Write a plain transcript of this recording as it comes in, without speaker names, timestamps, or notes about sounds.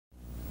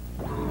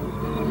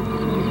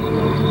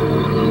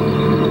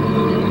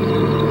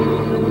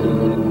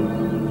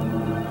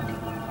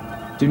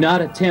not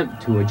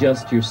attempt to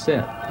adjust your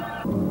set.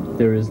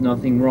 There is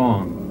nothing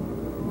wrong.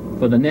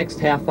 For the next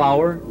half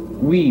hour,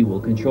 we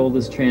will control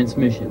this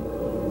transmission.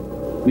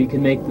 We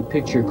can make the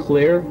picture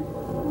clear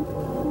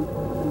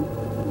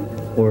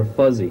or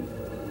fuzzy.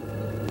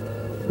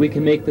 We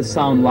can make the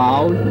sound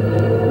loud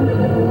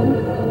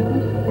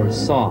or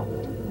soft.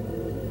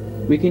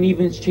 We can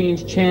even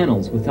change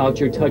channels without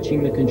your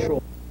touching the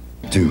control.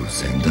 To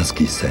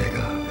Sandusky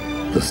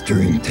Saga, the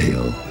stirring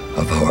tale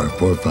of how our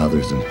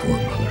forefathers and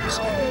foremothers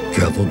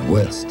traveled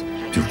west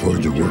to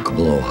forge a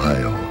workable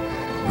Ohio,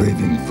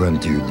 braving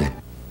frontier day.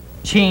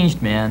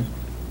 Changed, man.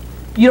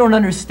 You don't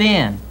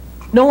understand.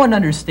 No one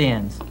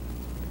understands.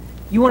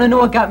 You want to know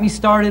what got me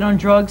started on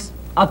drugs?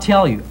 I'll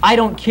tell you. I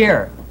don't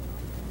care.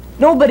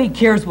 Nobody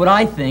cares what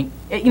I think.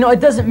 It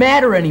doesn't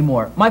matter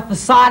anymore. My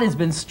facade has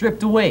been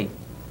stripped away.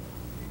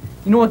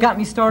 You know what got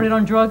me started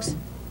on drugs?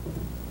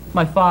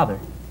 My father.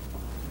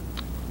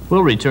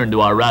 We'll return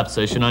to our rap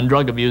session on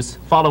drug abuse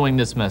following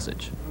this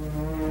message.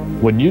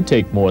 When you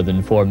take more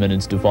than 4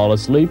 minutes to fall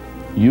asleep,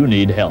 you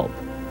need help.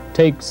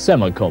 Take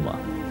Semicoma,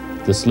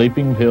 the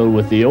sleeping pill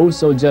with the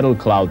oh-so-gentle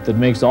clout that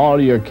makes all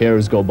your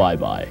cares go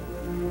bye-bye.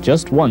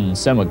 Just one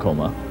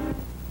Semicoma.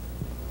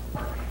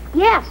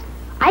 Yes,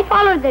 I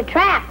followed the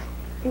tracks.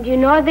 And you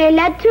know where they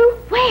led to?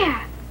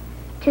 Where?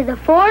 To the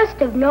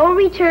forest of no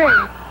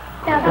return.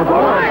 The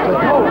forest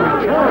of no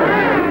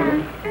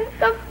return.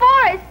 The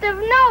forest of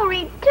no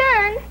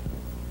return.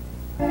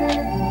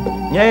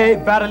 Yea,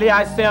 verily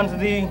I say unto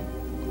thee,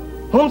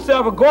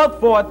 whomsoever goeth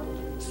forth,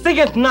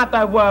 seeketh not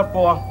thy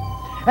wherefore.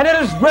 And it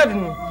is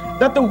written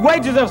that the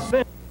wages of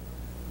sin.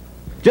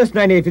 Just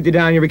 9850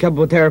 down, your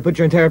recapable terror, put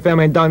your entire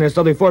family in down this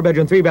lovely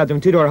 4-bedroom, 3-bathroom,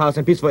 2-door house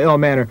in peaceful Ill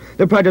Manor.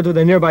 The project with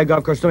a nearby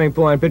golf course, swimming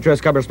pool, and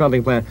picturesque copper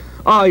smelting plant.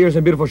 All yours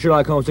in beautiful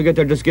Sherlock Holmes. So get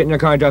there, just get in your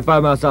car and drive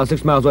 5 miles south,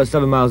 6 miles west,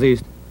 7 miles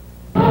east.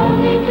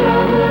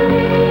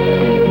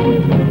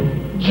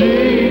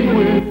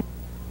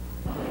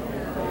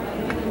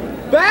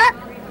 Back!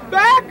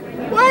 Back!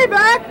 Way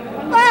back!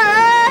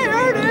 Hey,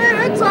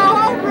 Ernie, it's a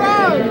home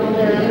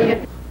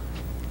run!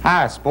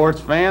 Hi,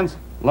 sports fans.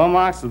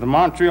 Lomax of the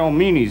Montreal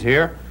Meanies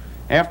here.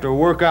 After a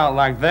workout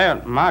like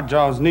that, my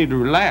jaws need to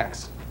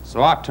relax,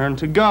 so I turned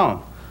to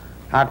gum.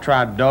 I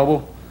tried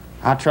double,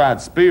 I tried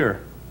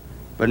spear,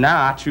 but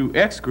now I chew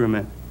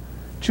excrement,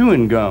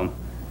 chewing gum.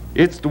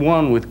 It's the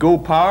one with Go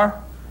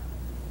Power.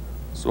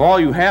 So all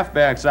you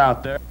halfbacks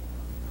out there.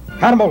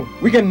 Hannibal,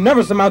 we can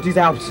never surmount these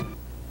Alps.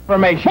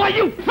 Why,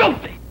 you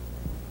filthy!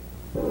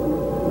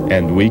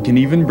 And we can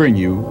even bring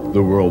you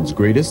the world's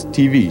greatest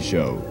TV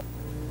show.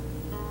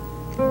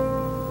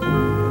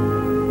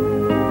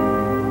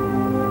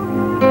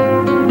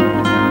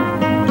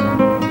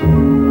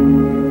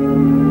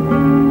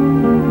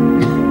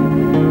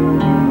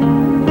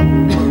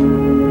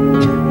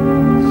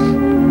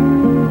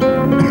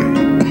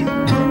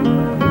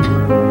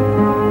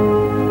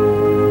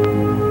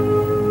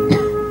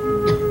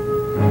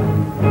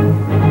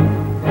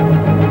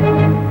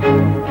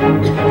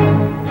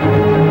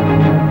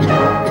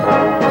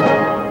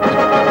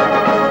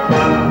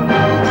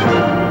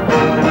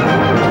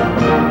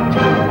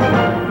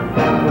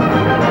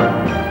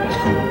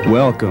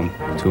 Welcome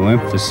to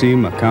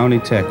Emphysema County,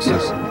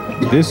 Texas.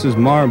 This is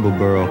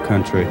Marbleboro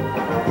country,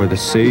 where the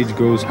sage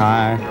grows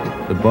high,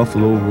 the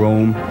buffalo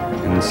roam,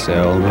 and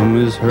seldom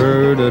is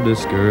heard a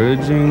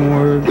discouraging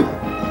word.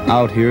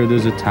 Out here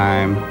there's a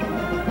time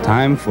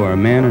for a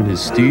man and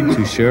his steed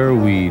to share a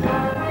weed.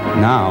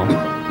 Now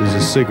there's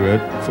a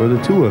cigarette for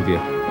the two of you,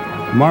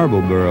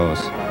 Marbleboros.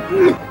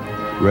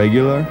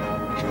 Regular,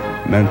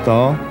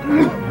 menthol,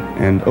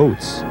 and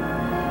oats.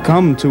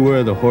 Come to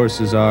where the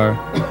horses are,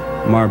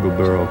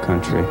 Marbleboro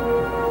country.